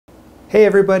Hey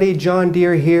everybody, John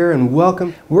Deere here and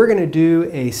welcome. We're going to do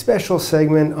a special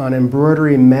segment on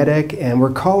Embroidery Medic and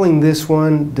we're calling this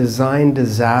one Design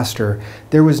Disaster.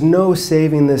 There was no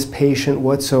saving this patient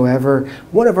whatsoever.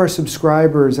 One of our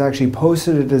subscribers actually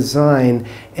posted a design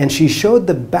and she showed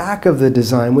the back of the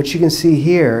design, which you can see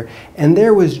here, and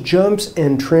there was jumps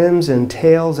and trims and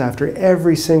tails after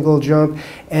every single jump,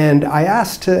 and I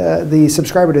asked the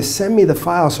subscriber to send me the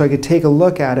file so I could take a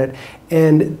look at it,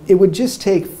 and it would just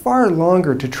take far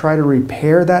longer to try to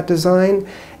repair that design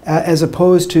as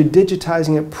opposed to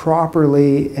digitizing it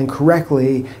properly and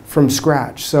correctly from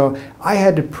scratch. So I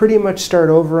had to pretty much start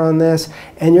over on this,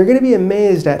 and you're going to be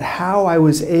amazed at how I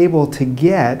was able to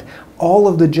get all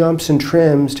of the jumps and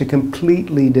trims to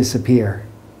completely disappear.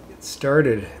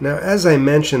 Started. Now, as I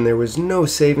mentioned, there was no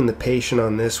saving the patient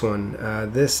on this one.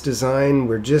 This design,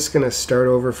 we're just going to start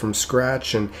over from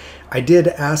scratch, and I did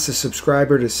ask the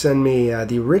subscriber to send me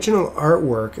the original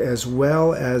artwork as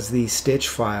well as the stitch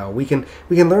file. We can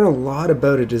learn a lot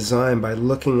about a design by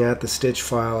looking at the stitch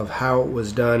file of how it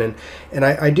was done, and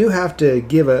I do have to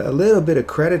give a little bit of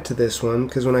credit to this one,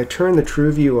 because when I turn the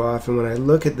true view off and when I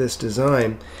look at this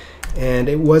design, and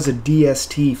it was a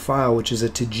DST file, which is a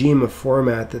Tajima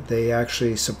format that they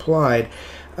actually supplied.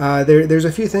 There's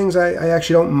a few things I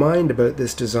actually don't mind about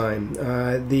this design.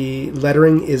 The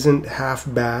lettering isn't half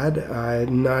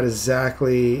bad, not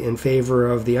exactly in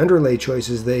favor of the underlay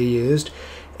choices they used,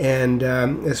 and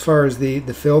as far as the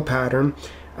fill pattern,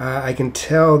 I can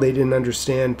tell they didn't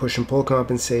understand push and pull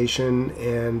compensation,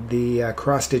 and the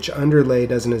cross-stitch underlay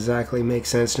doesn't exactly make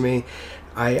sense to me.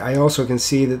 I also can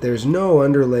see that there's no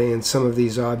underlay in some of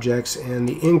these objects and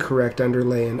the incorrect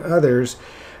underlay in others.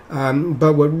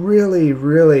 But what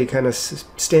really kind of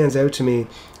stands out to me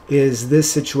is this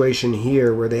situation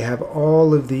here where they have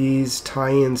all of these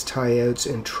tie-ins, tie-outs,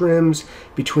 and trims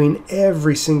between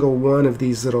every single one of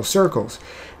these little circles.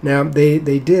 Now, they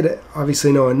did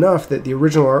obviously know enough that the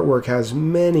original artwork has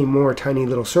many more tiny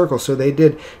little circles, so they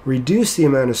did reduce the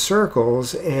amount of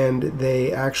circles and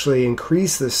they actually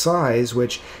increased the size,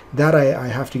 which that I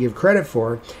have to give credit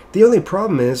for. The only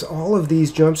problem is all of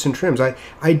these jumps and trims.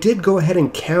 I did go ahead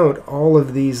and count all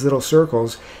of these little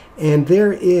circles, and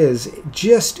there is,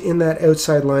 just in that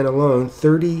outside line alone,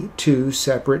 32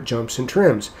 separate jumps and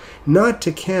trims. Not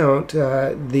to count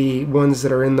the ones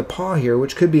that are in the paw here,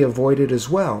 which could be avoided as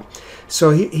well.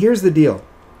 So here's the deal.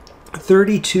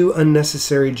 32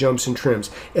 unnecessary jumps and trims.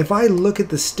 If I look at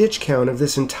the stitch count of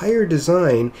this entire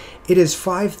design, it is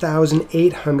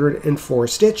 5,804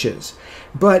 stitches.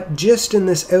 But just in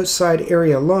this outside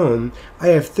area alone, I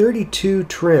have 32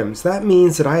 trims. That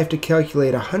means that I have to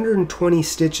calculate 120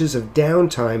 stitches of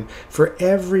downtime for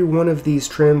every one of these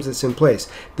trims that's in place.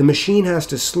 The machine has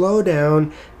to slow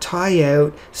down, tie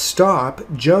out, stop,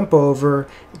 jump over,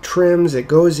 trims, it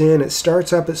goes in, it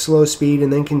starts up at slow speed,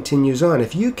 and then continues on.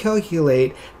 If you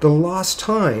calculate the lost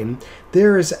time,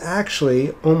 there is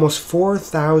actually almost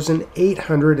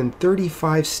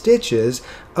 4,835 stitches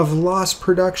of lost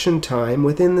production time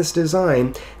within this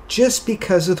design, just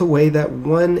because of the way that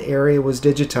one area was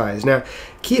digitized. Now,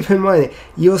 keep in mind,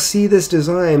 you'll see this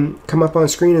design come up on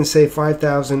screen and say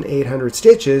 5,800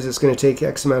 stitches. It's going to take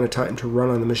X amount of time to run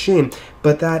on the machine,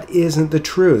 but that isn't the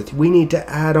truth. We need to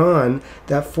add on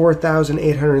that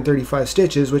 4,835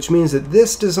 stitches, which means that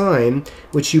this design,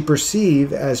 which you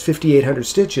perceive as 5,800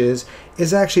 stitches,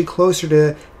 is actually closer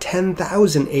to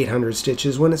 10,800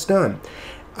 stitches when it's done.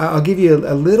 I'll give you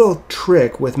a little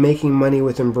trick with making money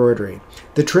with embroidery.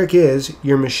 The trick is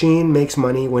your machine makes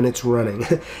money when it's running.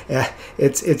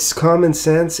 It's common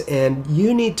sense, and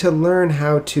you need to learn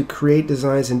how to create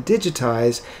designs and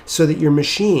digitize so that your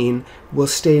machine will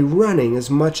stay running as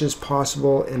much as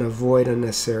possible and avoid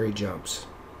unnecessary jumps.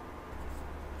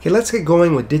 Okay, let's get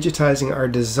going with digitizing our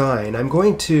design. I'm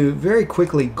going to very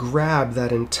quickly grab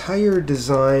that entire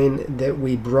design that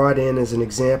we brought in as an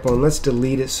example, and let's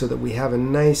delete it so that we have a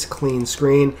nice clean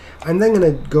screen. I'm then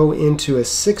going to go into a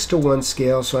 6:1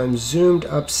 scale, so I'm zoomed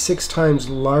up 6 times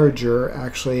larger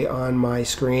actually on my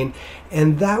screen,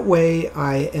 and that way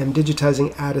I am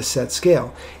digitizing at a set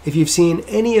scale. If you've seen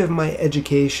any of my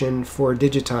education for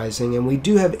digitizing, and we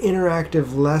do have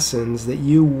interactive lessons that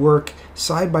you work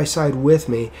side by side with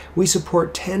me, we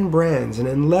support 10 brands, and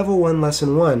in level 1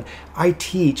 lesson 1 I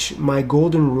teach my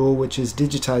golden rule, which is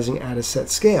digitizing at a set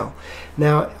scale.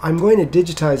 Now I'm going to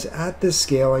digitize at this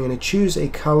scale. I'm going to choose a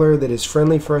color that is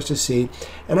friendly for us to see,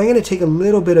 and I'm going to take a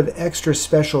little bit of extra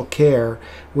special care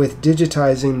with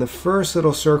digitizing the first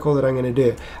little circle that I'm going to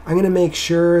do. I'm going to make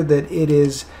sure that it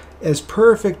is as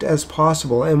perfect as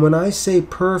possible, and when I say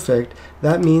perfect,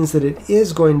 that means that it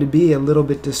is going to be a little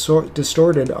bit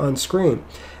distorted on screen.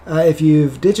 If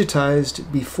you've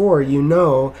digitized before, you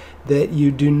know that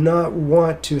you do not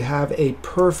want to have a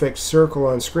perfect circle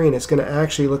on screen. It's going to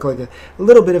actually look like a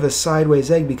little bit of a sideways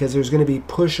egg because there's going to be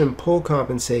push and pull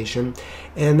compensation,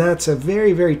 and that's a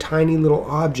very, very tiny little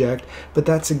object, but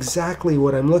that's exactly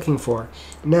what I'm looking for.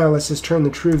 Now let's just turn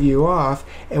the true view off,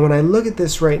 and when I look at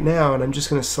this right now, and I'm just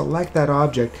going to select that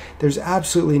object, there's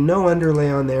absolutely no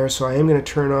underlay on there, so I am going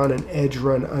to turn on an edge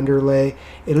run underlay.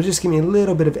 It'll just give me a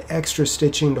little bit of extra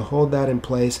stitching to hold that in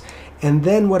place. And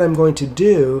then what I'm going to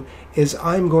do is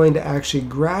I'm going to actually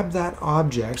grab that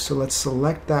object. So let's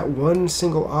select that one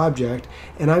single object,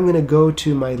 and I'm going to go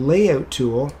to my layout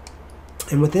tool.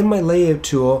 And within my layout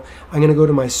tool, I'm going to go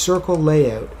to my circle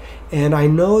layout. And I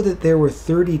know that there were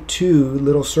 32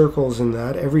 little circles in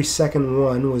that. Every second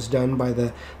one was done by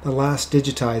the last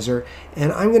digitizer.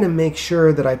 And I'm going to make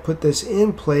sure that I put this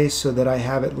in place so that I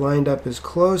have it lined up as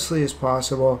closely as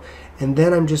possible. And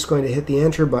then I'm just going to hit the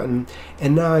enter button.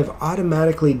 And now I've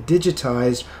automatically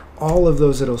digitized all of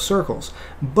those little circles.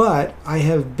 But I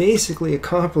have basically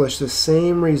accomplished the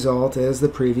same result as the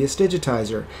previous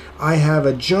digitizer. I have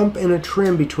a jump and a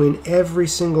trim between every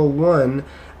single one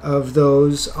of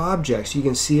those objects. You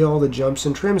can see all the jumps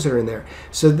and trims that are in there.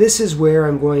 So this is where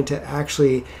I'm going to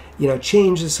actually,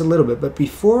 change this a little bit. But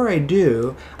before I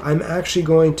do, I'm actually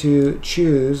going to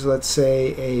choose, let's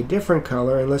say, a different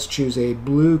color, and let's choose a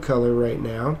blue color right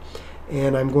now.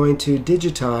 And I'm going to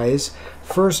digitize,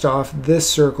 first off, this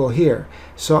circle here.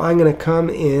 So I'm going to come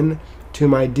in to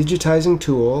my digitizing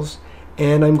tools,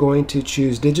 and I'm going to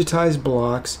choose digitize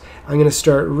blocks. I'm going to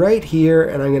start right here,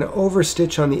 and I'm going to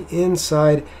overstitch on the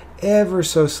inside ever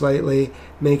so slightly.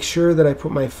 Make sure that I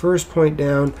put my first point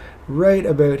down right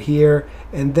about here,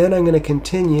 and then I'm going to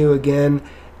continue again,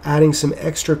 adding some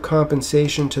extra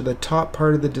compensation to the top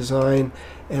part of the design,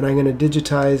 and I'm going to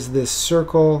digitize this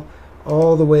circle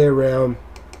all the way around.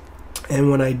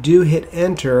 And when I do hit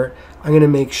enter, I'm going to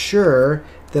make sure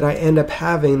that I end up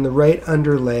having the right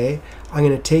underlay. I'm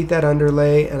going to take that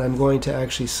underlay and I'm going to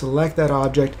actually select that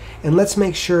object, and let's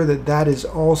make sure that that is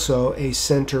also a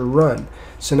center run.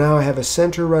 So now I have a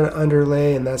center run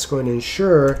underlay, and that's going to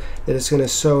ensure that it's going to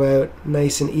sew out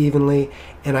nice and evenly,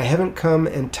 and I haven't come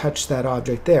and touched that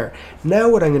object there. Now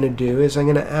what I'm going to do is I'm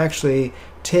going to actually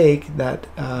take that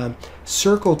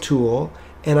circle tool,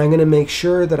 and I'm going to make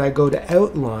sure that I go to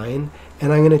outline,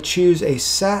 and I'm going to choose a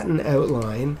satin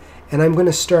outline, and I'm going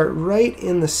to start right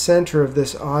in the center of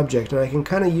this object, and I can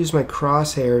kind of use my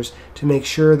crosshairs to make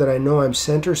sure that I know I'm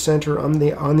center on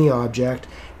the object.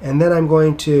 And then I'm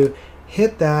going to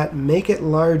hit that, make it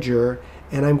larger,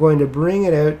 and I'm going to bring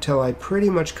it out till I pretty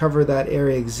much cover that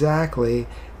area exactly.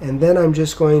 And then I'm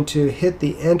just going to hit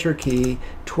the enter key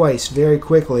twice very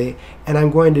quickly, and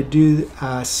I'm going to do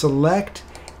select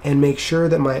and make sure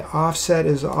that my offset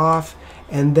is off.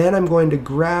 And then I'm going to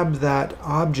grab that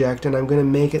object, and I'm going to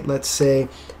make it, let's say,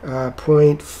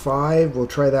 0.5. We'll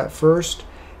try that first,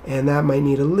 and that might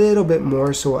need a little bit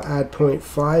more, so we'll add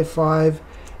 0.55.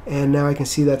 And now I can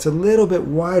see that's a little bit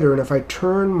wider, and if I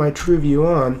turn my true view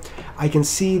on, I can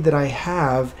see that I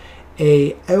have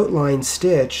a outline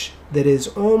stitch that is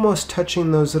almost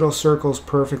touching those little circles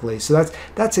perfectly. So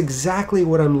that's exactly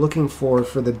what I'm looking for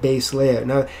the base layout.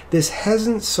 Now, this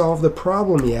hasn't solved the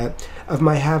problem yet of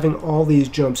my having all these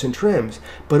jumps and trims,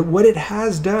 but what it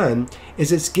has done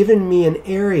is it's given me an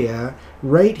area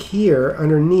right here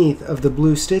underneath of the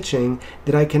blue stitching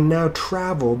that I can now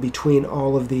travel between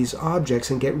all of these objects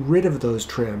and get rid of those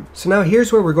trim. So now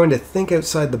here's where we're going to think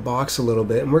outside the box a little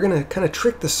bit, and we're going to kind of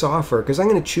trick the software, because I'm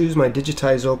going to choose my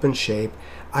digitize open shape.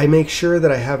 I make sure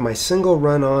that I have my single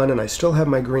run on and I still have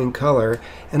my green color,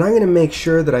 and I'm going to make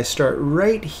sure that I start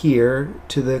right here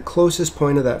to the closest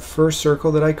point of that first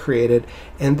circle that I created,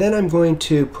 and then I'm going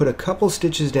to put a couple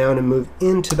stitches down and move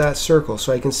into that circle.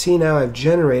 So I can see now I've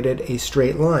generated a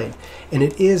straight line, and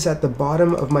it is at the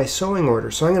bottom of my sewing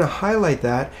order. So I'm going to highlight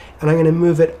that, and I'm going to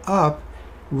move it up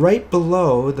right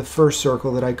below the first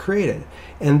circle that I created.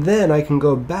 And then I can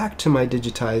go back to my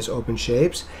digitize open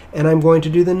shapes, and I'm going to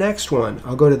do the next one.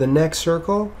 I'll go to the next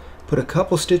circle, put a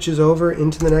couple stitches over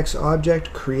into the next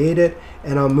object, create it,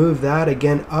 and I'll move that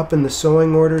again up in the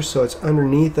sewing order so it's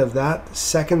underneath of that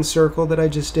second circle that I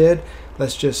just did.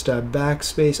 Let's just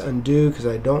backspace undo because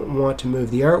I don't want to move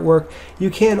the artwork. You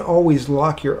can always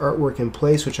lock your artwork in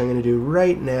place, which I'm going to do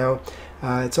right now.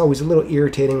 It's always a little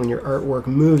irritating when your artwork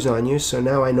moves on you, so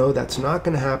now I know that's not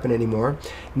going to happen anymore.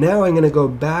 Now I'm going to go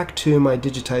back to my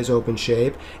digitize open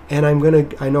shape, and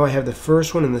I know I have the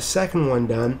first one and the second one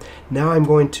done. Now I'm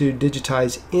going to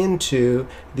digitize into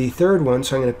the third one,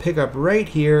 so I'm going to pick up right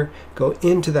here, go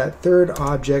into that third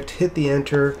object, hit the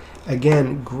enter,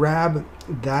 again grab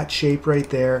that shape right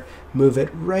there, move it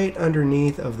right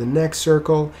underneath of the next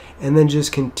circle, and then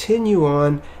just continue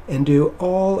on and do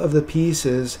all of the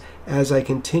pieces as I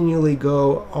continually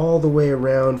go all the way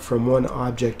around from one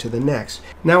object to the next.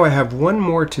 Now I have one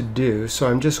more to do, so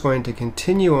I'm just going to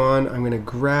continue on. I'm going to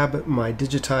grab my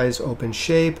Digitize Open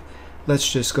Shape.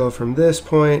 Let's just go from this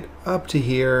point up to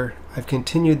here. I've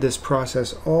continued this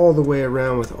process all the way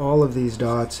around with all of these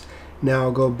dots. Now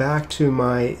I'll go back to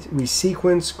my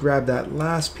resequence, grab that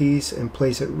last piece and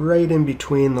place it right in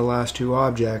between the last two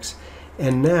objects.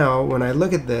 And now when I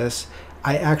look at this,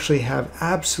 I actually have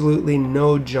absolutely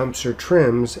no jumps or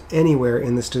trims anywhere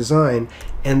in this design,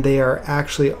 and they are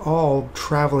actually all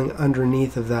traveling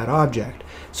underneath of that object.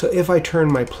 So if I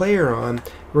turn my player on,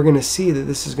 we're going to see that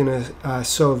this is going to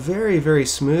sew very, very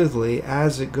smoothly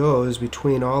as it goes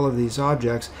between all of these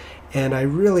objects, and I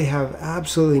really have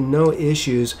absolutely no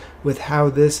issues with how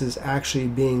this is actually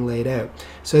being laid out.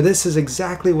 So this is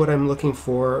exactly what I'm looking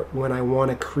for when I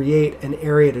want to create an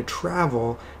area to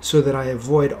travel so that I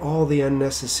avoid all the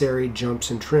unnecessary jumps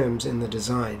and trims in the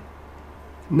design.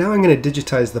 Now I'm going to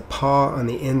digitize the paw on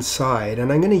the inside,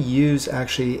 and I'm going to use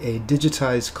actually a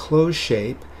digitized close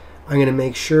shape. I'm going to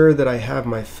make sure that I have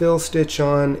my fill stitch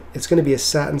on. It's going to be a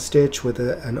satin stitch with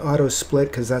an auto split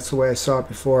because that's the way I saw it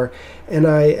before. And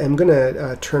I am going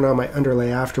to turn on my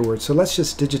underlay afterwards. So let's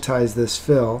just digitize this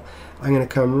fill. I'm going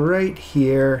to come right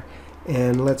here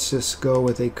and let's just go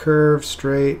with a curve,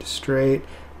 straight, straight,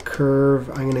 curve.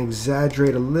 I'm going to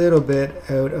exaggerate a little bit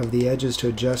out of the edges to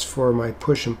adjust for my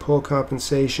push and pull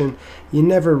compensation. You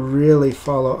never really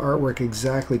follow artwork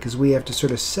exactly because we have to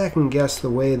sort of second guess the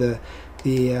way the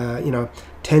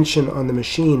tension on the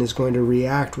machine is going to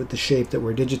react with the shape that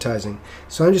we're digitizing.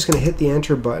 So I'm just going to hit the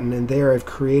enter button, and there I've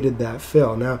created that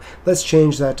fill. Now let's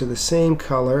change that to the same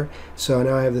color. So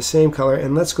now I have the same color,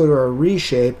 and let's go to our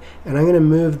reshape, and I'm going to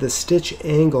move the stitch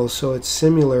angle so it's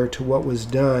similar to what was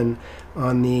done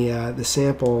on the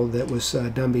sample that was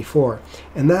done before,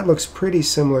 and that looks pretty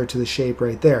similar to the shape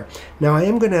right there. Now I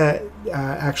am going to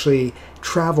actually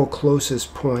travel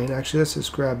closest point. Actually, let's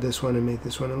just grab this one and make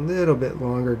this one a little bit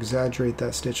longer, exaggerate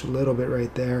that stitch a little bit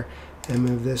right there, and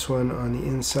move this one on the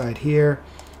inside here.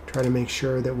 Try to make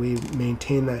sure that we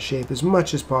maintain that shape as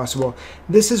much as possible.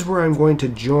 This is where I'm going to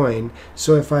join.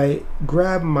 So if I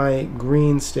grab my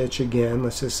green stitch again,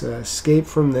 let's just escape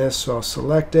from this. So I'll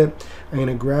select it. I'm going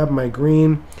to grab my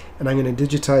green and I'm going to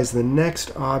digitize the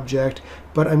next object,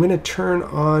 but I'm going to turn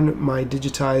on my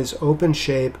digitize open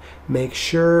shape, make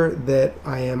sure that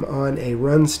I am on a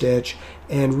run stitch,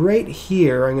 and right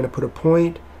here I'm going to put a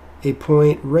point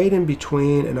right in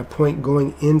between, and a point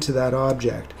going into that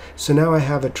object. So now I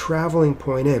have a traveling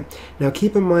point in. Now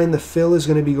keep in mind the fill is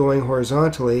going to be going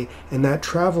horizontally, and that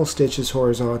travel stitch is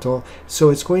horizontal,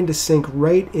 so it's going to sink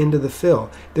right into the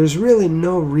fill. There's really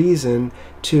no reason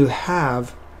to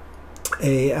have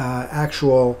a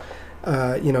actual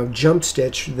jump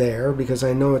stitch there, because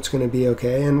I know it's going to be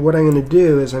okay. And what I'm going to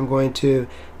do is I'm going to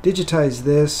digitize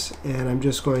this, and I'm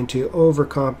just going to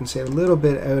overcompensate a little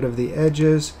bit out of the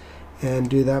edges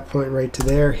and do that point right to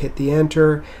there. Hit the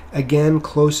enter. Again,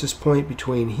 closest point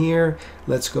between here.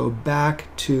 Let's go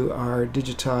back to our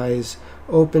digitize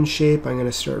open shape. I'm going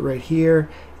to start right here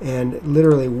and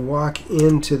literally walk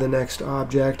into the next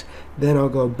object. Then I'll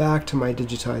go back to my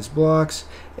digitize blocks,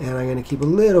 and I'm going to keep a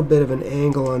little bit of an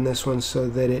angle on this one so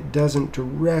that it doesn't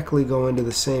directly go into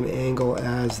the same angle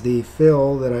as the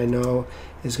fill that I know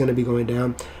is going to be going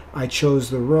down. I chose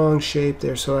the wrong shape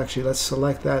there, so actually let's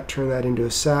select that, turn that into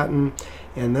a satin,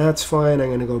 and that's fine. I'm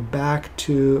going to go back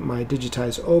to my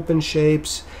digitize open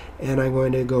shapes, and I'm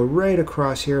going to go right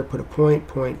across here, put a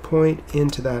point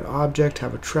into that object,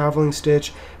 have a traveling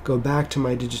stitch, go back to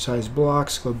my digitize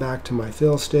blocks, go back to my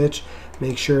fill stitch,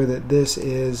 make sure that this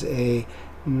is a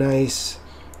nice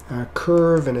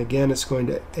curve, and again it's going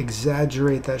to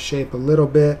exaggerate that shape a little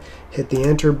bit. Hit the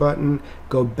enter button,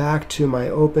 go back to my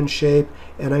open shape,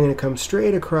 and I'm going to come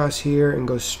straight across here and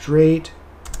go straight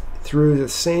through the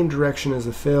same direction as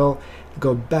the fill.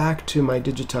 Go back to my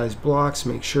digitized blocks,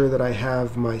 make sure that I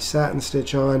have my satin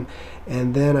stitch on,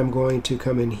 and then I'm going to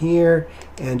come in here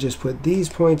and just put these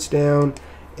points down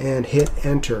and hit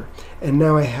enter. And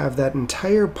now I have that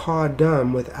entire paw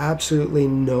done with absolutely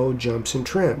no jumps and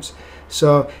trims.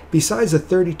 So besides the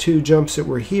 32 jumps that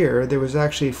were here, there was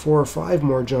actually 4 or 5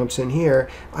 more jumps in here.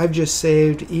 I've just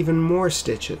saved even more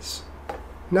stitches.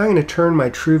 Now I'm going to turn my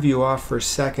true view off for a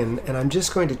second, and I'm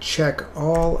just going to check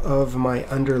all of my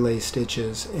underlay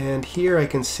stitches. And here I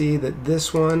can see that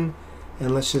this one,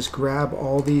 and let's just grab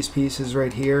all these pieces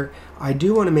right here. I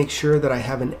do want to make sure that I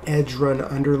have an edge run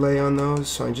underlay on those,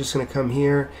 so I'm just going to come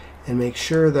here and make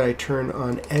sure that I turn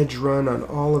on edge run on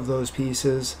all of those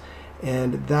pieces,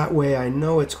 and that way I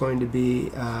know it's going to be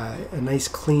a nice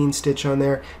clean stitch on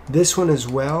there. This one as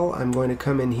well, I'm going to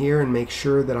come in here and make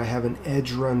sure that I have an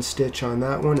edge run stitch on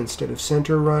that one instead of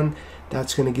center run.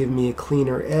 That's going to give me a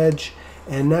cleaner edge.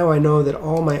 And now I know that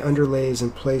all my underlay is in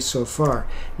place so far.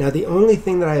 Now the only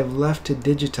thing that I have left to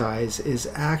digitize is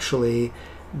actually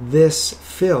this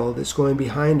fill that's going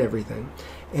behind everything.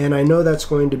 And I know that's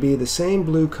going to be the same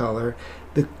blue color.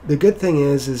 The good thing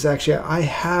is actually I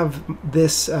have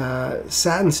this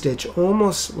satin stitch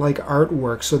almost like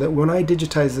artwork, so that when I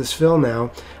digitize this fill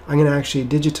now, I'm going to actually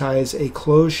digitize a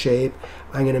closed shape.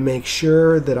 I'm going to make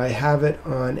sure that I have it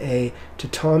on a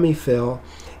tatami fill,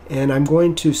 and I'm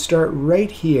going to start right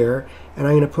here, and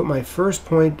I'm going to put my first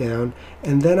point down,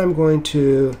 and then I'm going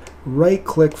to right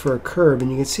click for a curve,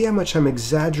 and you can see how much I'm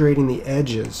exaggerating the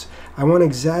edges. I want to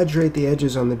exaggerate the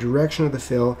edges on the direction of the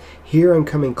fill. Here I'm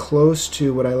coming close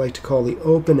to what I like to call the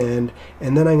open end,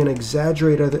 and then I'm going to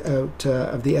exaggerate out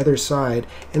of the other side,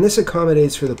 and this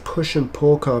accommodates for the push and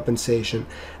pull compensation.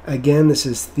 Again, this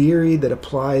is theory that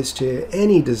applies to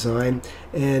any design,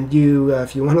 and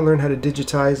if you want to learn how to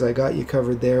digitize, I got you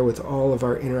covered there with all of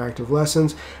our interactive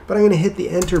lessons. But I'm going to hit the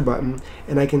enter button,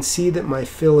 and I can see that my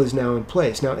fill is now in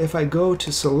place. Now if I go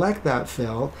to select that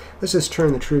fill, let's just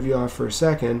turn the true view off for a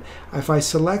second. If I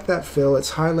select that fill,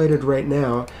 it's highlighted right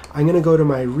now. I'm going to go to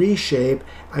my reshape,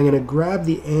 I'm going to grab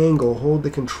the angle, hold the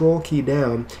control key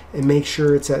down, and make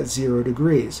sure it's at 0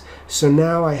 degrees. So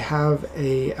now I have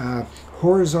a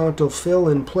horizontal fill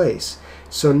in place.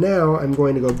 So now I'm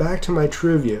going to go back to my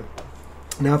true view.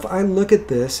 Now if I look at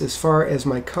this as far as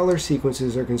my color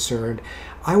sequences are concerned,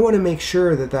 I want to make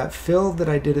sure that that fill that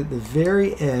I did at the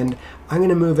very end, I'm going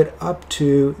to move it up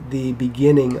to the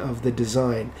beginning of the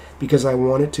design because I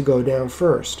want it to go down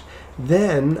first.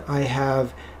 Then I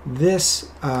have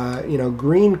this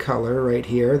green color right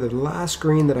here, the last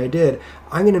green that I did.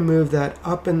 I'm going to move that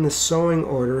up in the sewing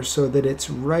order so that it's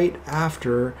right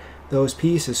after those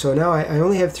pieces. So now I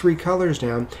only have 3 colors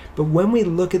down, but when we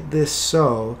look at this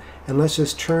sew, and let's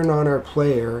just turn on our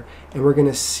player, and we're going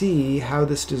to see how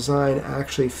this design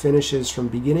actually finishes from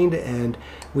beginning to end.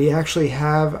 We actually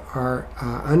have our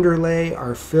underlay,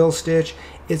 our fill stitch.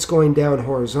 It's going down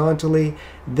horizontally.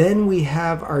 Then we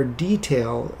have our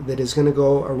detail that is going to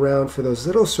go around for those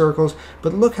little circles,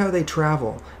 but look how they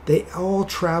travel. They all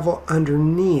travel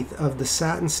underneath of the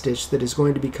satin stitch that is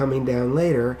going to be coming down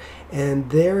later, and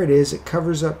there it is. It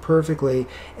covers up perfectly,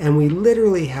 and we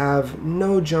literally have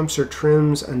no jumps or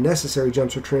trims, unnecessary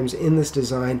jumps or trims in this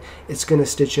design. It's going to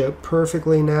stitch out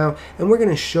perfectly now, and we're going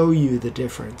to show you the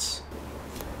difference.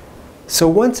 So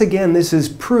once again, this is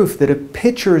proof that a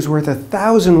picture is worth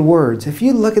 1,000 words. If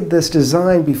you look at this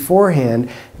design beforehand,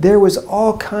 there was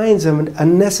all kinds of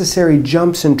unnecessary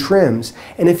jumps and trims.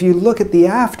 And if you look at the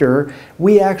after,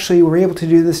 we actually were able to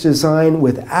do this design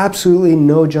with absolutely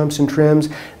no jumps and trims.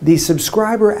 The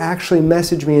subscriber actually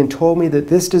messaged me and told me that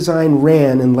this design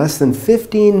ran in less than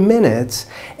 15 minutes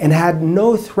and had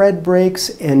no thread breaks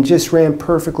and just ran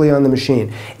perfectly on the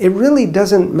machine. It really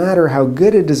doesn't matter how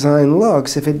good a design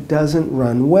looks if it doesn't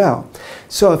run well.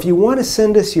 So if you want to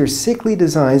send us your sickly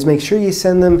designs, make sure you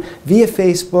send them via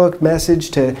Facebook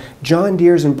message to John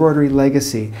Deere's Embroidery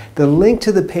Legacy. The link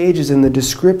to the page is in the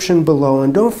description below,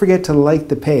 and don't forget to like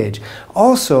the page.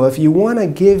 Also, if you want to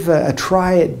give a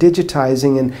try at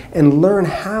digitizing and learn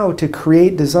how to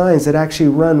create designs that actually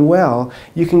run well,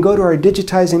 you can go to our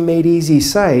Digitizing Made Easy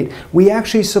site. We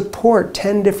actually support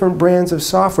 10 different brands of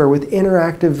software with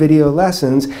interactive video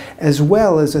lessons, as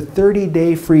well as a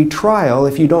 30-day free trial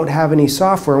if you don't have any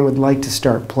software and would like to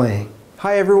start playing.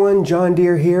 Hi everyone, John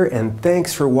Deere here, and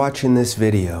thanks for watching this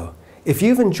video. If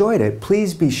you've enjoyed it,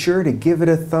 please be sure to give it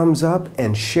a thumbs up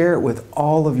and share it with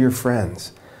all of your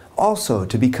friends. Also,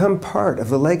 to become part of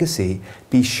the legacy,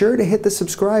 be sure to hit the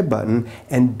subscribe button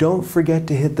and don't forget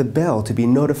to hit the bell to be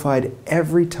notified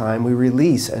every time we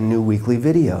release a new weekly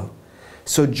video.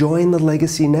 So join the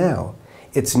legacy now.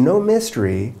 It's no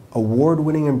mystery,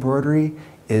 award-winning embroidery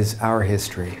is our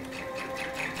history.